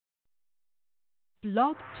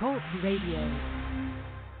Blog Talk Radio.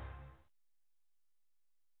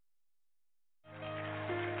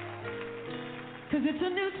 Cause it's a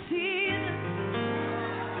new season,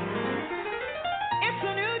 it's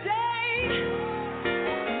a new day,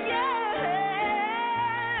 yeah,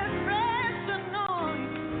 fresh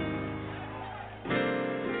anointing.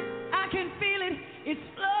 I can feel it, it's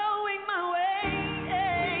flowing my way.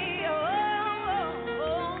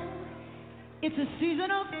 It's a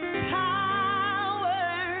season of power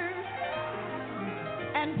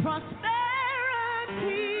and prosperity.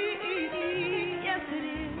 Yes, it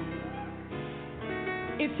is.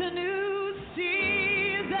 It's a new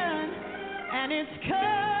season, and it's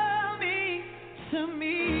coming to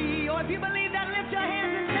me. Or if you believe that, lift your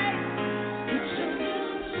hands and say, it's a new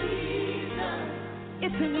season.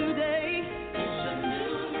 It's a new day. It's a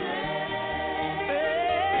new day.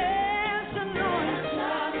 It's anointing.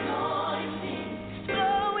 It's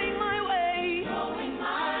flowing my way. Flowing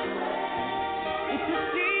my way. It's a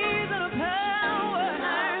season of power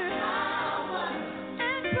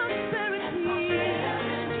and prosperity.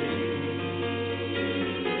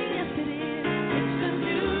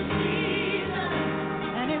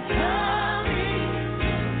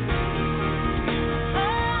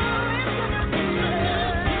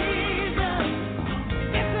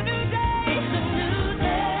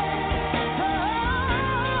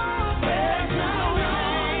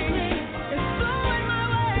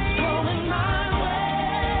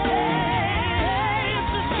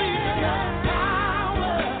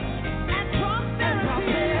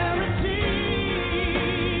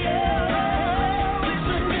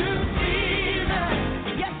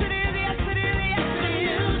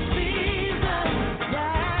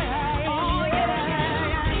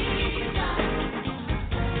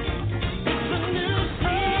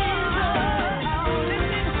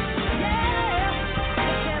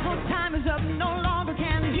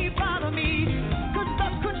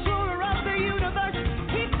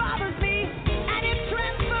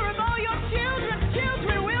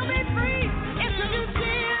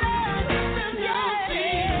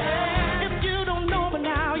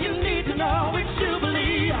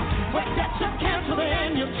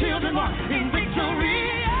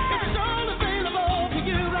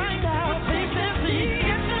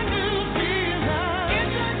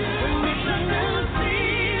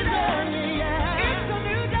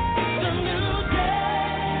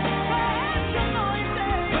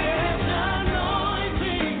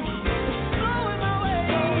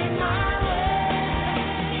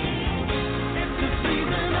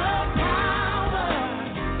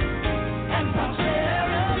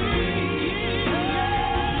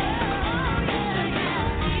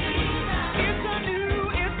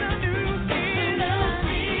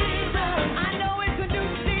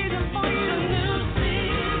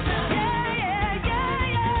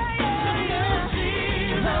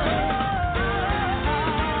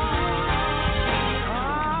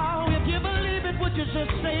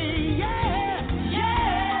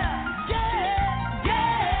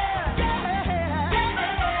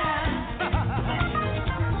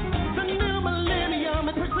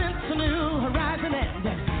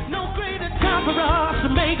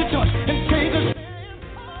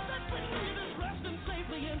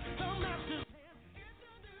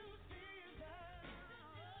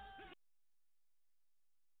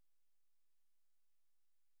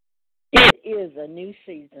 It is a new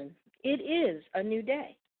season. It is a new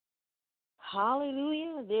day.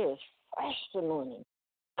 Hallelujah. There's fresh anointing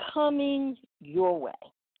coming your way.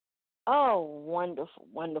 Oh, wonderful,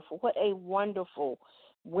 wonderful. What a wonderful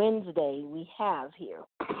Wednesday we have here.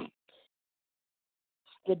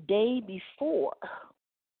 The day before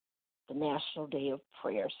the National Day of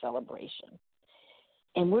Prayer celebration.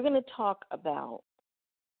 And we're going to talk about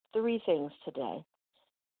three things today.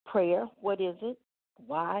 Prayer, what is it?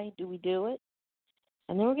 Why do we do it?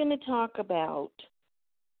 And then we're going to talk about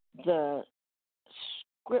the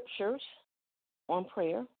scriptures on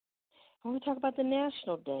prayer. And we're going to talk about the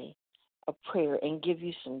National Day of Prayer and give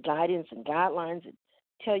you some guidance and guidelines and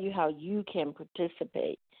tell you how you can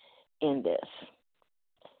participate in this.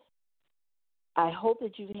 I hope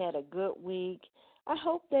that you've had a good week. I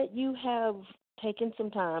hope that you have taken some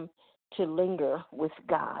time to linger with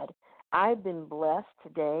God. I've been blessed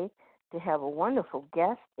today to have a wonderful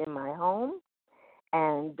guest in my home,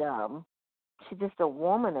 and she's just a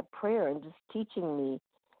woman of prayer and just teaching me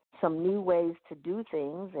some new ways to do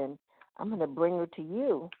things, and I'm going to bring her to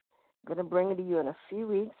you. I'm going to bring her to you in a few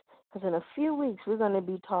weeks, because in a few weeks we're going to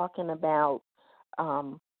be talking about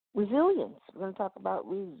resilience. We're going to talk about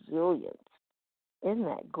resilience. Isn't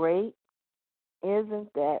that great?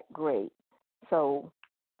 Isn't that great? So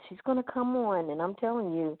she's going to come on, and I'm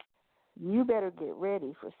telling you, you better get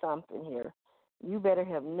ready for something here. You better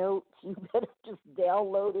have notes. You better just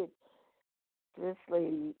download it. This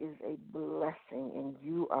lady is a blessing, and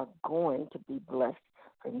you are going to be blessed.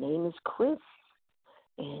 Her name is Chris,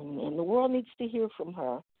 and the world needs to hear from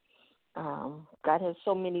her. God has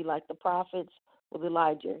so many, like the prophets with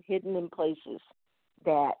Elijah, hidden in places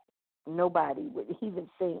that nobody would even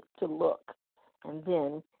think to look. And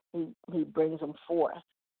then he brings them forth.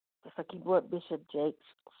 Just like he brought Bishop Jakes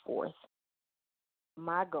forth.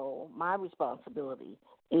 My goal, my responsibility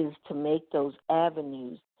is to make those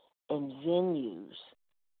avenues and venues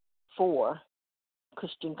for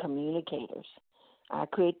Christian communicators. I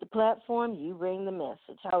create the platform, you bring the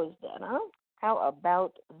message. How is that, huh? How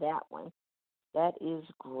about that one? That is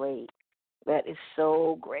great. That is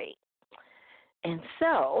so great. And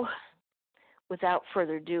so, without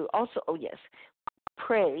further ado, also,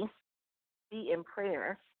 pray, be in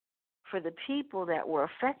prayer for the people that were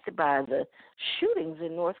affected by the shootings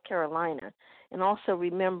in North Carolina. And also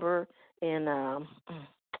remember in, I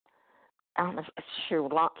don't know if it's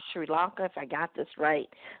Sri Lanka, if I got this right,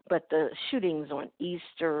 but the shootings on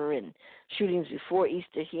Easter and shootings before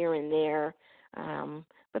Easter here and there.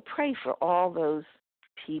 But pray for all those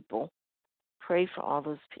people. Pray for all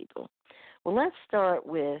those people. Well, let's start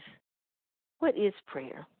with, what is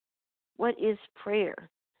prayer? What is prayer?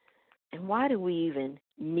 And why do we even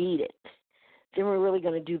need it? Then we're really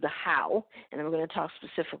going to do the how, and then we're going to talk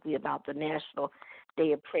specifically about the National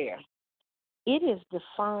Day of Prayer. It is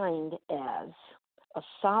defined as a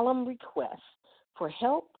solemn request for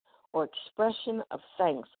help or expression of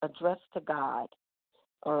thanks addressed to God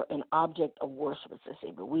or an object of worship, as they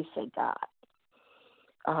say, but we say God.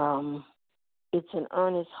 It's an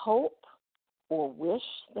earnest hope or wish,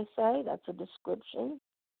 they say. That's a description.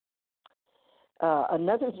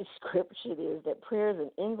 Another description is that prayer is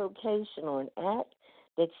an invocation or an act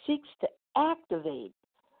that seeks to activate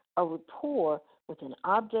a rapport with an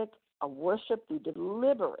object of worship through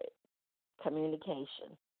deliberate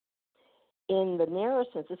communication. In the narrow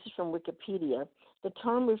sense, this is from Wikipedia, the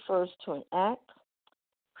term refers to an act.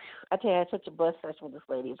 I tell you, I had such a blessed session with this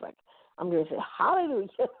lady. It's like, I'm going to say, hallelujah,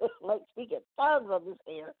 like speaking tongues on this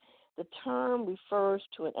air. The term refers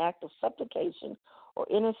to an act of supplication or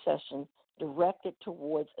intercession directed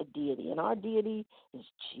towards a deity. And our deity is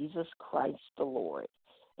Jesus Christ the Lord.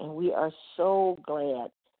 And we are so glad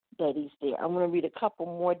that he's there. I'm going to read a couple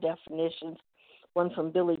more definitions, one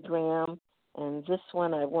from Billy Graham, and this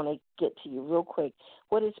one I want to get to you real quick.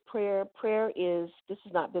 What is prayer? Prayer is, this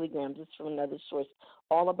is not Billy Graham, this is from another source,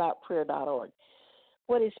 allaboutprayer.org.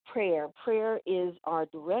 What is prayer? Prayer is our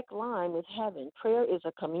direct line with heaven. Prayer is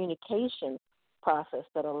a communication process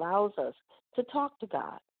that allows us to talk to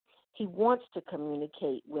God. He wants to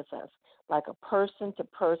communicate with us like a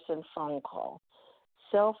person-to-person phone call.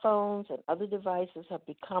 Cell phones and other devices have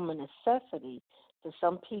become a necessity to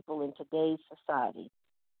some people in today's society.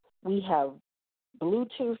 We have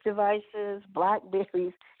Bluetooth devices,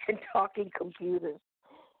 Blackberries, and talking computers.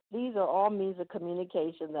 These are all means of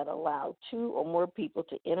communication that allow two or more people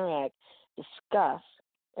to interact, discuss,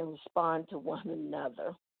 and respond to one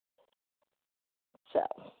another. So,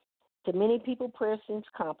 to many people, prayer seems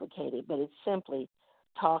complicated, but it's simply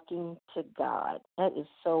talking to God. That is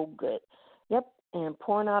so good. Yep, and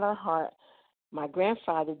pouring out our heart. My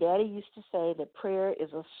grandfather, Daddy, used to say that prayer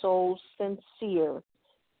is a soul's sincere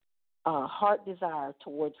heart desire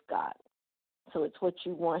towards God. So it's what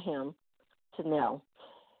you want him to know.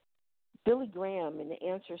 Billy Graham, in the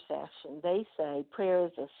answer session, they say prayer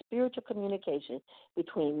is a spiritual communication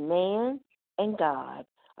between man and God,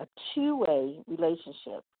 a two-way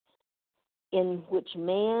relationship in which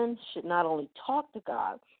man should not only talk to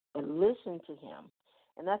God, but listen to him.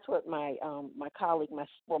 And that's what my colleague, my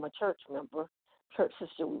church member, church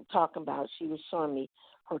sister we were talking about, she was showing me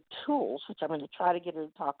her tools, which I'm going to try to get her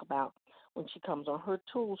to talk about when she comes on, her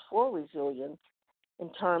tools for resilience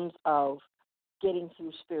in terms of getting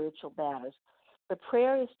through spiritual battles. The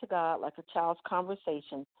prayer is to God like a child's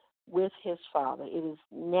conversation with his father. It is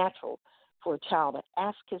natural for a child to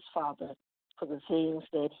ask his father for the things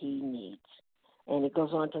that he needs. And it goes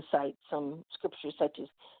on to cite some scriptures such as,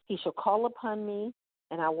 he shall call upon me,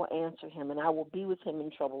 and I will answer him, and I will be with him in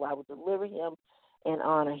trouble. I will deliver him and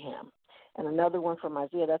honor him. And another one from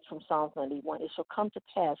Isaiah, that's from Psalms 91. It shall come to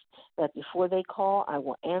pass that before they call, I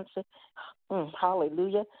will answer.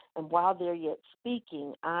 Hallelujah. And while they're yet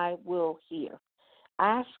speaking, I will hear.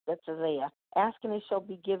 Ask, that's Isaiah. Ask and it shall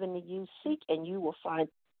be given to you. Seek and you will find.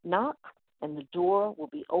 Knock and the door will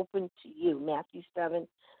be open to you. Matthew 7:7.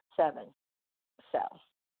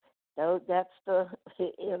 So that's the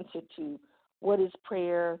answer to what is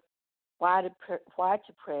prayer, why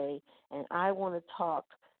to pray, and I want to talk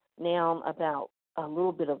now about a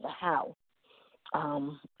little bit of the how.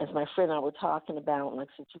 As my friend and I were talking about, like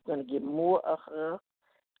I said, you're going to get more of her.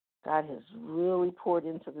 God has really poured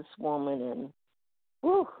into this woman, and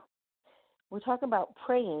whew, we're talking about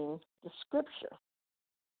praying the scripture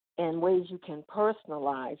and ways you can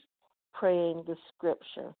personalize praying the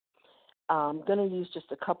scripture. I'm going to use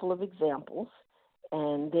just a couple of examples,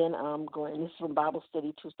 and then I'm going, this is from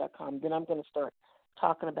BibleStudyTools.com, then I'm going to start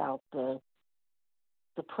talking about the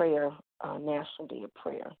prayer, National Day of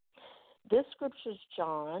Prayer. This scripture is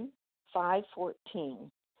John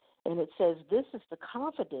 5:14, and it says, this is the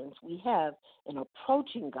confidence we have in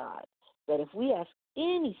approaching God, that if we ask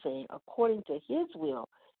anything according to his will,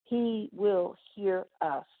 he will hear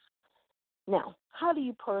us. Now, how do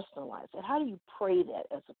you personalize it? How do you pray that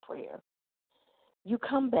as a prayer? You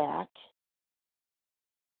come back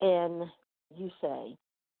and you say,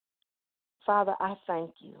 Father, I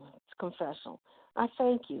thank you. It's confessional. I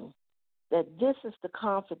thank you that this is the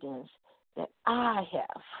confidence that I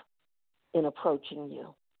have in approaching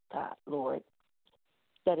you, God, Lord,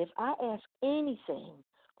 that if I ask anything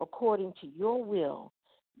according to your will,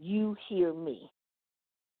 you hear me.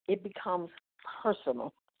 It becomes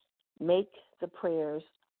personal. Make the prayers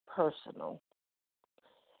personal.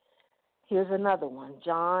 Here's another one,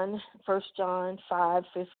 1 John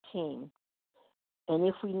 5:15. And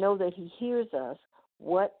if we know that he hears us,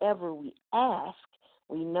 whatever we ask,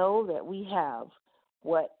 we know that we have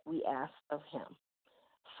what we ask of him.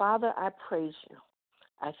 Father, I praise you.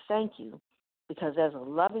 I thank you because as a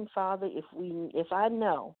loving Father, if I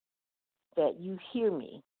know that you hear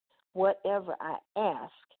me, whatever I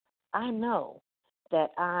ask, I know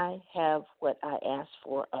that I have what I ask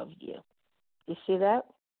for of you. You see that?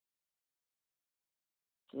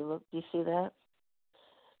 Do you see that?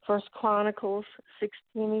 1 Chronicles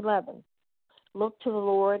 16:11. Look to the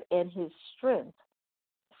Lord and his strength.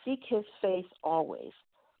 Seek his face always.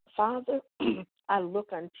 Father, I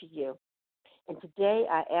look unto you, and today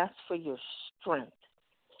I ask for your strength.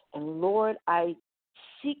 And Lord, I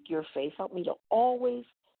seek your face. Help me to always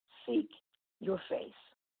seek your face.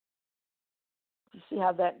 You see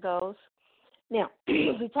how that goes? Now,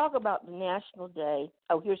 as we talk about the National Day,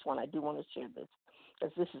 here's one I do want to share this,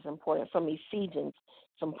 because this is important, from Ephesians,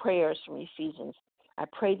 some prayers from Ephesians. I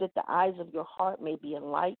pray that the eyes of your heart may be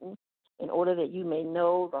enlightened in order that you may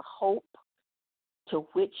know the hope to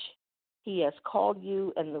which he has called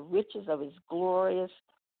you and the riches of his glorious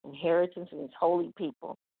inheritance in his holy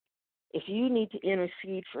people. If you need to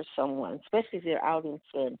intercede for someone, especially if they're out in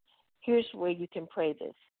sin, here's where you can pray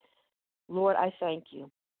this. Lord, I thank you,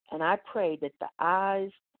 and I pray that the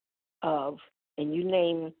eyes of, and you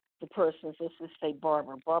name the person, let's just say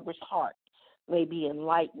Barbara's heart may be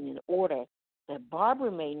enlightened in order that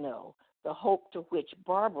Barbara may know the hope to which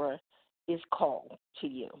Barbara is called to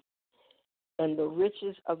you, and the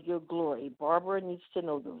riches of your glory. Barbara needs to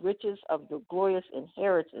know the riches of your glorious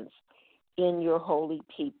inheritance in your holy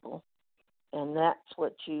people. And that's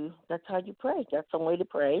how you pray. That's some way to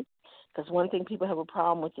pray. Because one thing people have a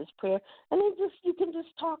problem with is prayer, and you can just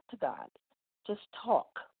talk to God. Just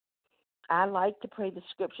talk. I like to pray the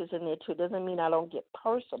scriptures in there too. It doesn't mean I don't get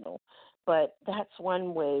personal, but that's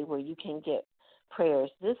one way where you can get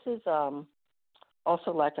prayers. This is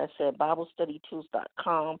also, like I said,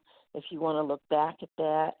 BibleStudyTools.com. If you want to look back at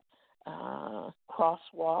that,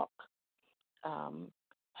 Crosswalk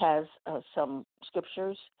has some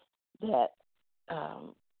scriptures that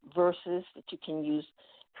verses that you can use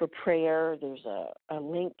for prayer. There's a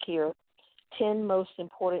link here, 10 most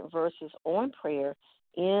important verses on prayer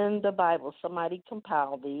in the Bible. Somebody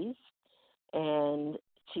compiled these, and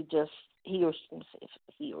he or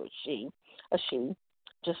she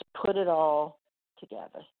just put it all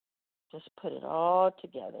together.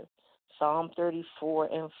 Psalm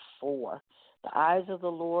 34:4. The eyes of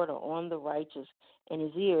the Lord are on the righteous, and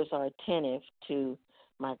his ears are attentive to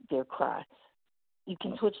their cry. You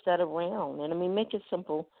can switch that around, and make it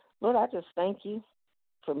simple. Lord, I just thank you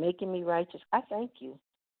for making me righteous. I thank you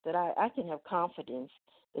that I can have confidence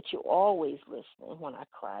that you're always listening when I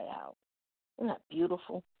cry out. Isn't that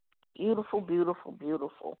beautiful? Beautiful, beautiful,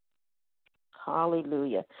 beautiful.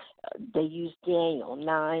 Hallelujah. They use Daniel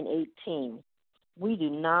 9:18. We do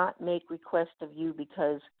not make request of you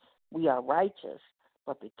because we are righteous,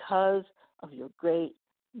 but because of your great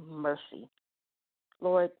mercy.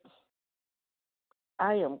 Lord,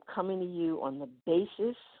 I am coming to you on the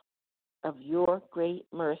basis of your great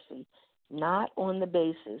mercy, not on the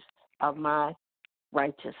basis of my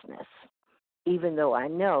righteousness, even though I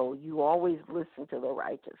know you always listen to the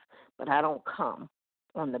righteous, but I don't come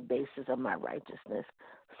on the basis of my righteousness.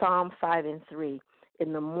 Psalm 5:3.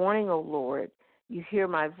 In the morning, O Lord, you hear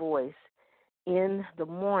my voice. In the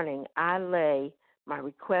morning, I lay my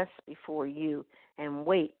requests before you and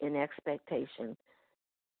wait in expectation.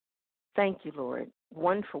 Thank you, Lord.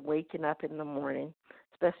 One, for waking up in the morning,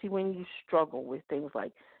 especially when you struggle with things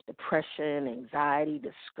like depression, anxiety,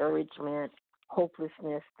 discouragement,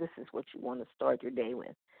 hopelessness. This is what you want to start your day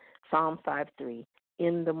with. Psalm 5:3.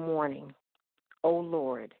 In the morning, O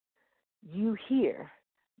Lord, you hear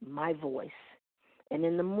my voice. And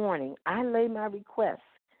in the morning, I lay my requests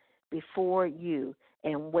before you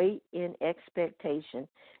and wait in expectation.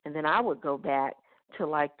 And then I would go back to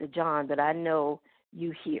like the John that I know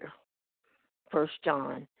you hear, 1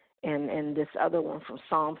 John, and this other one from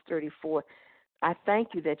Psalms 34. I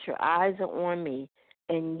thank you that your eyes are on me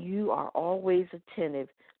and you are always attentive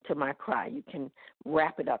to my cry. You can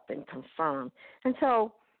wrap it up and confirm. And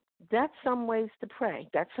so that's some ways to pray.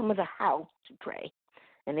 That's some of the how to pray.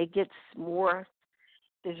 And it gets more,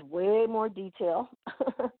 there's way more detail,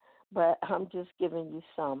 but I'm just giving you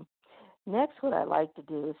some. Next, what I'd like to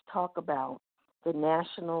do is talk about the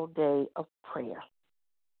National Day of Prayer.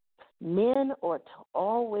 Men ought to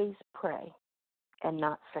always pray and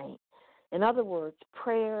not faint. In other words,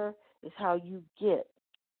 prayer is how you get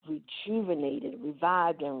rejuvenated,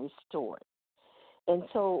 revived, and restored. And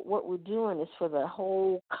so what we're doing is for the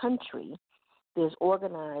whole country, there's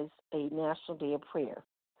organized a National Day of Prayer.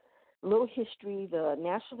 A little history, the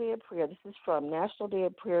National Day of Prayer, this is from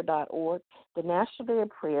nationaldayofprayer.org. The National Day of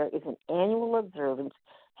Prayer is an annual observance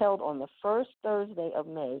held on the first Thursday of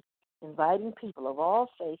May, inviting people of all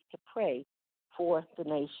faiths to pray for the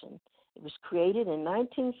nation. It was created in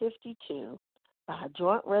 1952 by a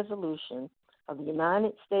joint resolution of the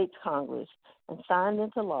United States Congress and signed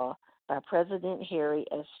into law by President Harry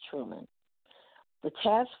S. Truman. The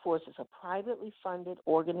task force is a privately funded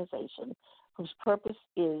organization whose purpose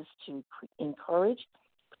is to encourage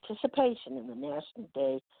participation in the National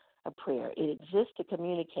Day of Prayer. It exists to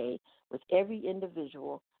communicate with every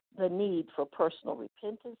individual the need for personal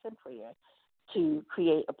repentance and prayer, to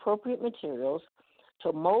create appropriate materials,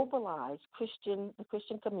 to mobilize the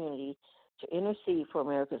Christian community to intercede for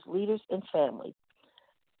America's leaders and families.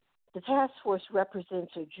 The task force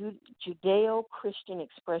represents a Judeo-Christian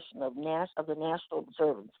expression of the national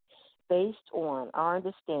observance based on our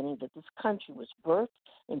understanding that this country was birthed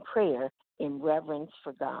in prayer in reverence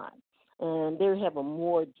for God. And there you have a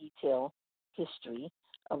more detailed history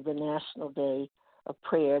of the National Day of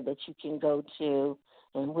Prayer that you can go to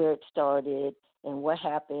and where it started and what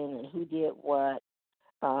happened and who did what.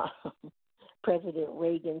 President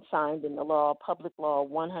Reagan signed in the law, Public Law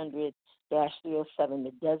 100-307,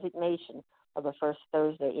 the designation of the first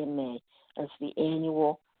Thursday in May as the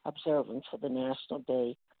annual observance for the National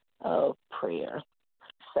Day of Prayer.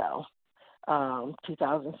 So,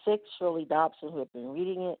 2006, Shirley Dobson, who had been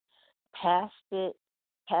reading it, passed the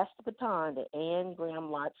baton to Anne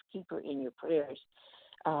Graham Lotz, keep her in your prayers.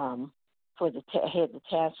 For the head of the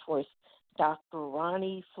task force, Dr.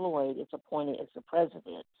 Ronnie Floyd is appointed as the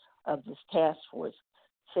president of this task force,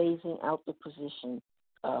 phasing out the position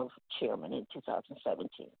of chairman in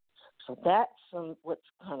 2017. So that's what's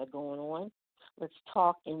kind of going on. Let's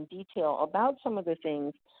talk in detail about some of the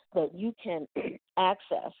things that you can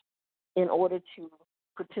access in order to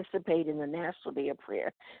participate in the National Day of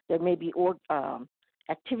Prayer. There may be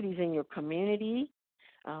activities in your community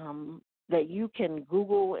that you can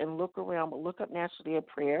Google and look around, but look up National Day of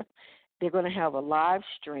Prayer. They're going to have a live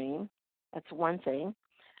stream. That's one thing.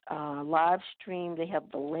 Live stream, they have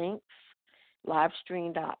the links,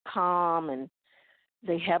 livestream.com, and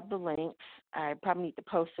they have the links. I probably need to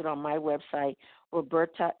post it on my website,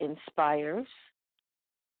 Roberta Inspires.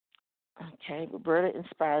 Okay,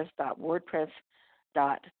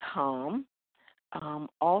 robertainspires.wordpress.com.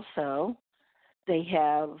 Also, they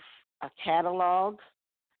have a catalog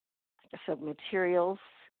of materials,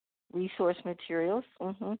 resource materials,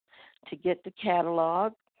 to get the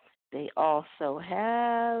catalog. They also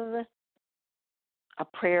have a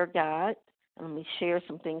prayer guide. Let me share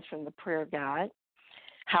some things from the prayer guide.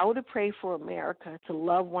 How to pray for America, to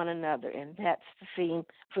love one another, and that's the theme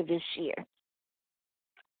for this year.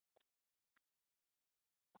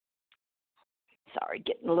 Sorry, to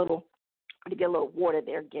get a little water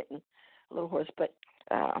there, getting a little hoarse, but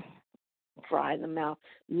dry in the mouth.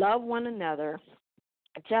 Love one another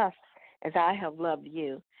just as I have loved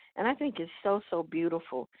you. And I think it's so, so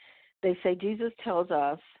beautiful. They say Jesus tells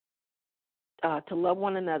us to love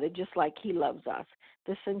one another just like he loves us.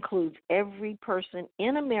 This includes every person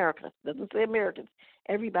in America. It doesn't say Americans.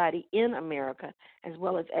 Everybody in America, as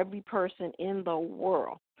well as every person in the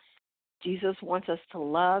world. Jesus wants us to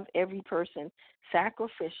love every person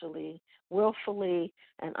sacrificially, willfully,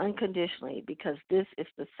 and unconditionally, because this is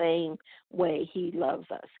the same way he loves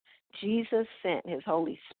us. Jesus sent his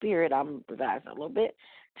Holy Spirit, I'm revising a little bit,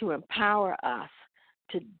 to empower us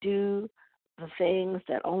to do the things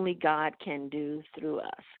that only God can do through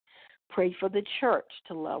us. Pray for the church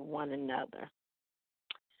to love one another.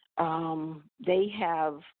 They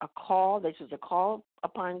have a call. This is a call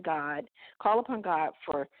upon God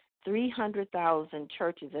for 300,000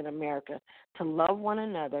 churches in America to love one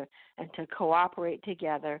another and to cooperate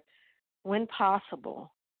together when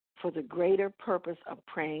possible for the greater purpose of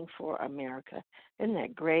praying for America. Isn't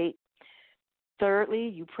that great? Thirdly,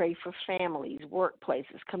 you pray for families,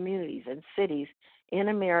 workplaces, communities, and cities in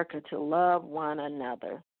America to love one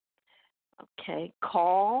another. Okay,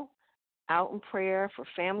 call out in prayer for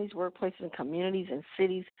families, workplaces, and communities and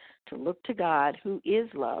cities to look to God, who is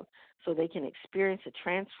love, so they can experience the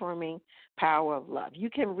transforming power of love. You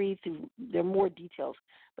can read through, there are more details,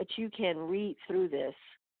 but you can read through this.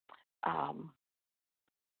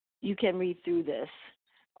 You can read through this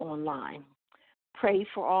online. Pray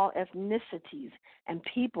for all ethnicities and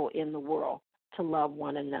people in the world to love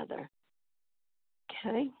one another.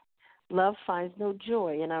 Okay? Love finds no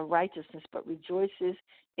joy in unrighteousness, but rejoices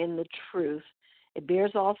in the truth. It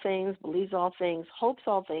bears all things, believes all things, hopes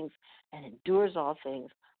all things, and endures all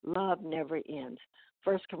things. Love never ends.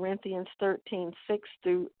 1 Corinthians 13, 6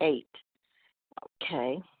 through 8.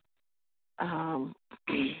 Okay. I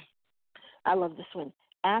love this one.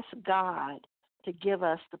 Ask God to give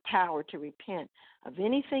us the power to repent of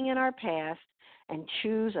anything in our past and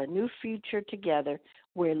choose a new future together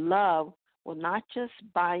where love will not just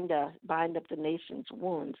bind up the nation's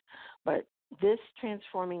wounds, but this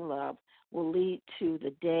transforming love will lead to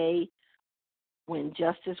the day when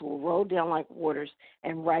justice will roll down like waters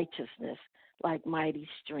and righteousness like mighty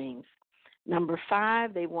streams. Number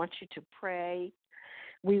 5, they want you to pray.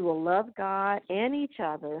 We will love God and each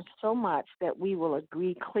other so much that we will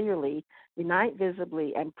agree clearly, unite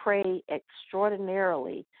visibly, and pray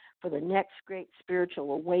extraordinarily for the next great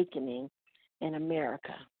spiritual awakening in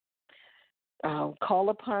America. Call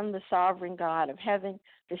upon the sovereign God of heaven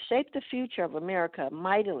to shape the future of America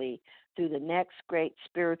mightily through the next great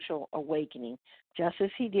spiritual awakening, just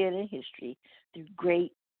as he did in history through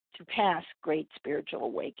past great spiritual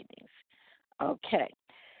awakenings. Okay.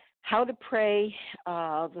 How to pray,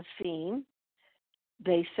 the theme,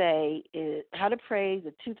 they say, is how to pray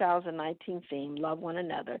the 2019 theme, Love One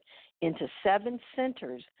Another, into 7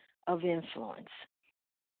 centers of influence.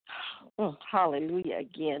 Hallelujah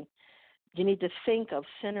again. You need to think of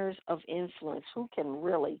centers of influence. Who can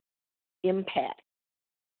really impact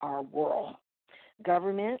our world?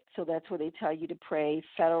 Government, so that's where they tell you to pray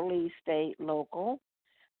federally, state, local.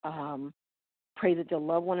 Pray that they'll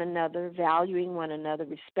love one another, valuing one another,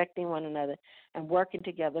 respecting one another, and working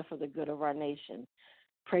together for the good of our nation.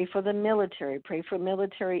 Pray for the military. Pray for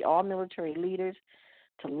all military leaders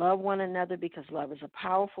to love one another, because love is a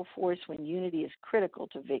powerful force when unity is critical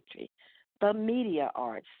to victory. The media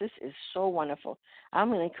arts, this is so wonderful. I'm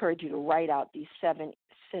going to encourage you to write out these 7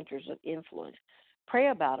 centers of influence. Pray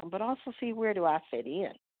about them, but also see, where do I fit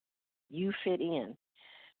in? You fit in.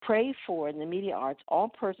 Pray for, in the media arts, all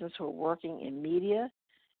persons who are working in media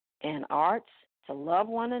and arts to love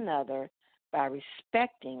one another by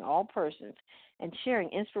respecting all persons and sharing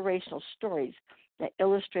inspirational stories that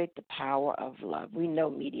illustrate the power of love. We know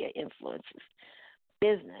media influences.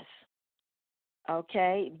 Business.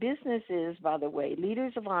 Okay? Business is, by the way,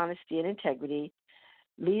 leaders of honesty and integrity,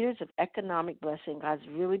 leaders of economic blessing. God's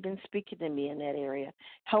really been speaking to me in that area.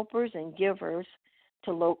 Helpers and givers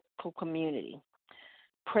to local community.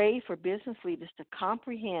 Pray for business leaders to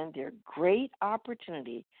comprehend their great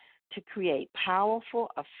opportunity to create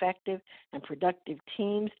powerful, effective, and productive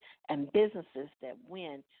teams and businesses that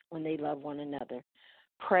win when they love one another.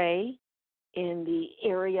 Pray in the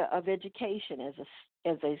area of education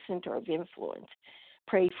as a center of influence.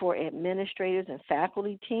 Pray for administrators and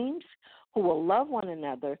faculty teams who will love one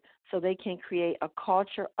another so they can create a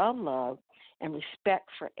culture of love and respect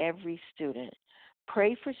for every student.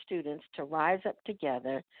 Pray for students to rise up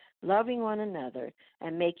together, loving one another,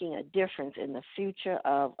 and making a difference in the future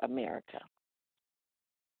of America.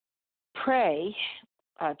 Pray,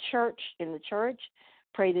 in the church,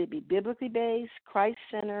 pray to be biblically based,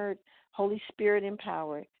 Christ-centered, Holy Spirit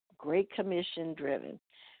empowered, Great Commission driven.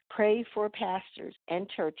 Pray for pastors and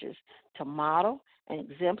churches to model and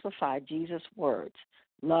exemplify Jesus' words,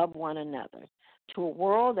 love one another, to a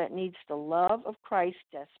world that needs the love of Christ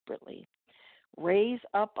desperately. Raise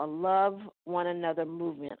up a love one another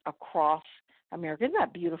movement across America. Isn't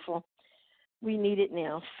that beautiful? We need it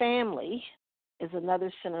now. Family is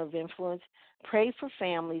another center of influence. Pray for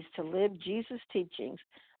families to live Jesus' teachings,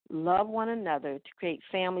 love one another, to create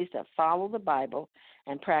families that follow the Bible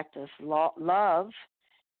and practice love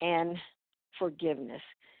and forgiveness.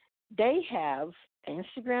 They have an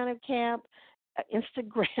Instagram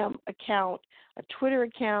account, a Twitter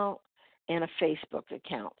account, and a Facebook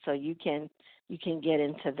account. So you can get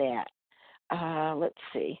into that. Let's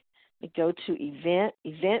see. We go to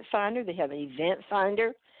Event Finder. They have an Event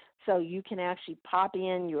Finder, so you can actually pop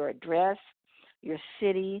in your address, your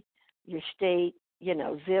city, your state,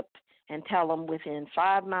 zip, and tell them within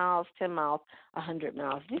 5 miles, 10 miles, 100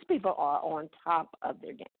 miles. These people are on top of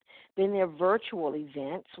their game. Then there are virtual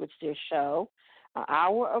events, which they show an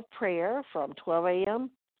hour of prayer from 12 a.m.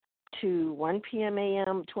 to 1 p.m.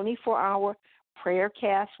 a.m., 24-hour prayer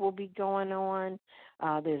cast will be going on.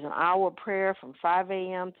 There's an hour of prayer from 5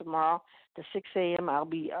 a.m. tomorrow to 6 a.m. I'll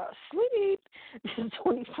be asleep. There's a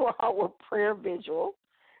 24-hour prayer visual,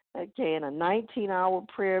 okay, and a 19-hour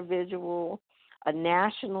prayer visual, a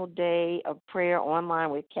National Day of Prayer online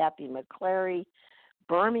with Kathy McClary,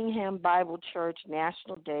 Birmingham Bible Church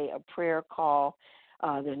National Day of Prayer call,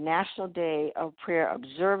 the National Day of Prayer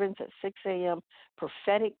observance at 6 a.m.,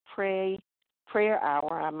 prophetic prayer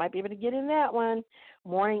hour. I might be able to get in that one.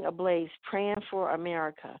 Morning Ablaze, praying for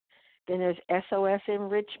America. Then there's SOS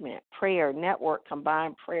Enrichment, prayer network,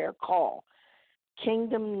 combined prayer call.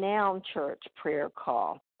 Kingdom Now Church prayer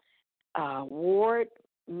call. Ward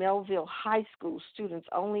Melville High School students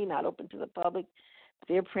only, not open to the public.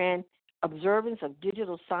 They're praying observance of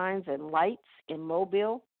digital signs and lights in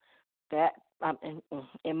Mobile.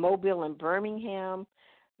 In Mobile and Birmingham.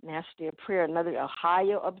 National Day of Prayer, another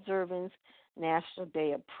Ohio observance, National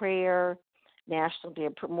Day of Prayer, National Day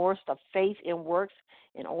of More Stuff, Faith in Works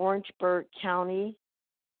in Orangeburg County.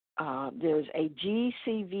 There's a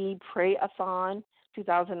GCV Pray-a-thon,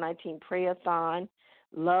 2019 Pray-a-thon,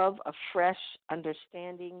 Love a Fresh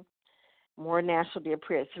Understanding, more National Day of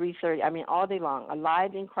Prayer at 3:30. All day long. A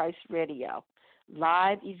Live in Christ radio,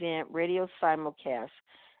 live event, radio simulcast,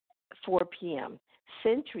 4 p.m.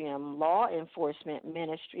 Centrium Law Enforcement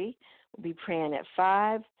Ministry will be praying at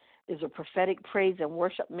 5. There's a Prophetic Praise and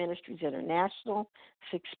Worship Ministries International,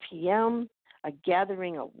 6 p.m. A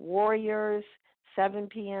Gathering of Warriors, 7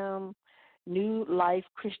 p.m. New Life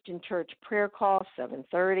Christian Church Prayer Call,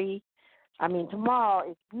 7:30.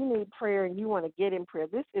 Tomorrow, if you need prayer and you want to get in prayer,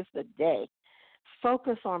 this is the day.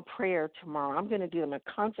 Focus on prayer tomorrow. I'm going to do them and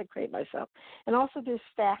consecrate myself. And also there's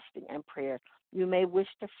fasting and prayer. You may wish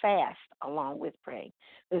to fast along with praying.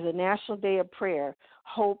 There's a National Day of Prayer,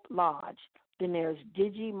 Hope Lodge. Then there's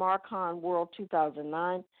DigiMarcon World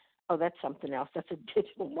 2009. Oh, that's something else. That's a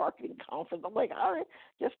digital marketing conference. I'm like, all right,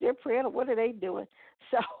 just their prayer. What are they doing?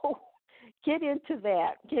 So get into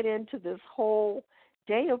that. Get into this whole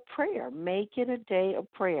day of prayer. Make it a day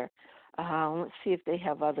of prayer. Let's see if they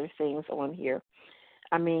have other things on here.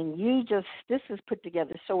 This is put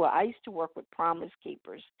together so well. I used to work with Promise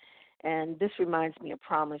Keepers, and this reminds me of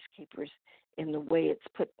Promise Keepers in the way it's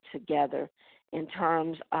put together in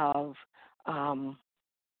terms of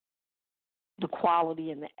the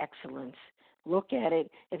quality and the excellence. Look at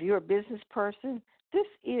it. If you're a business person, this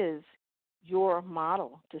is your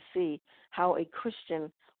model to see how a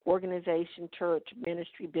Christian organization, church,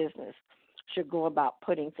 ministry, business should go about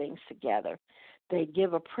putting things together. They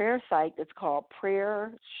give a prayer site that's called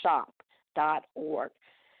prayershop.org.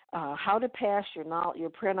 How to pass your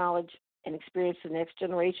prayer knowledge and experience to the next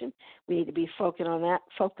generation. We need to be focused on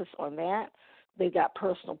that. They've got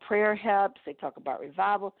personal prayer helps. They talk about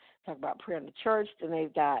revival, talk about prayer in the church. Then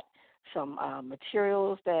they've got some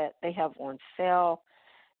materials that they have on sale.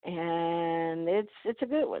 And it's a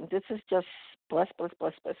good one. This is just bless.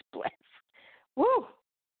 Woo!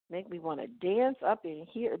 Make me want to dance up in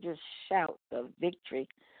here, just shout the victory.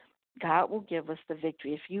 God will give us the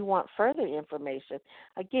victory. If you want further information,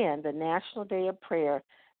 again, the National Day of Prayer.org.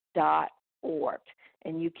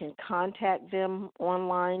 And you can contact them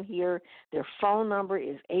online here. Their phone number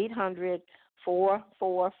is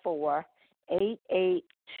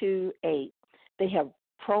 800-444-8828. They have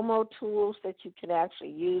promo tools that you can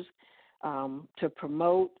actually use to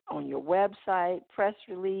promote on your website, press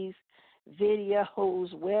release,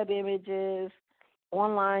 videos, web images,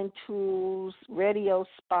 online tools, radio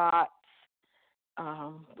spots,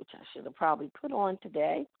 which I should have probably put on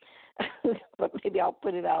today, but maybe I'll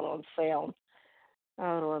put it out on sound,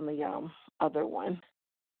 out on the other one,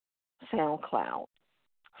 SoundCloud.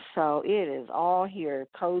 So it is all here.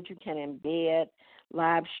 Code you can embed,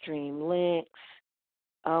 live stream links.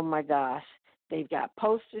 Oh, my gosh. They've got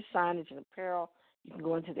posters, signage, and apparel. You can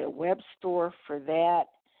go into their web store for that.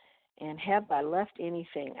 And have I left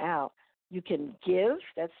anything out? You can give.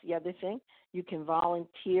 That's the other thing. You can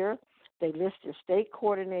volunteer. They list the state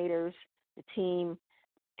coordinators, the team,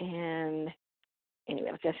 and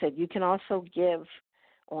anyway, like I said, you can also give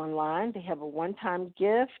online. They have a one-time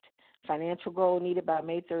gift. Financial goal needed by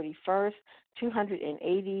May 31st,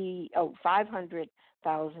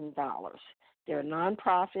 $500,000. They're a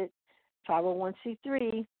nonprofit,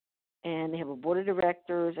 501c3, and they have a board of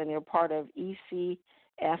directors, and they're part of ECFA.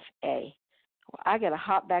 Well, I got to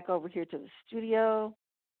hop back over here to the studio.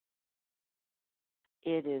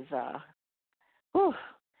 It is,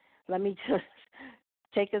 let me just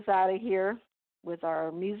take us out of here with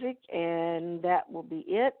our music, and that will be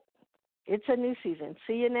it. It's a new season.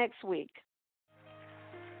 See you next week.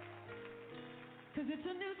 'Cause it's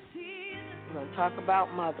a new season. We're going to talk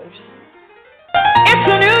about mothers. It's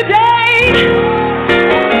a new day.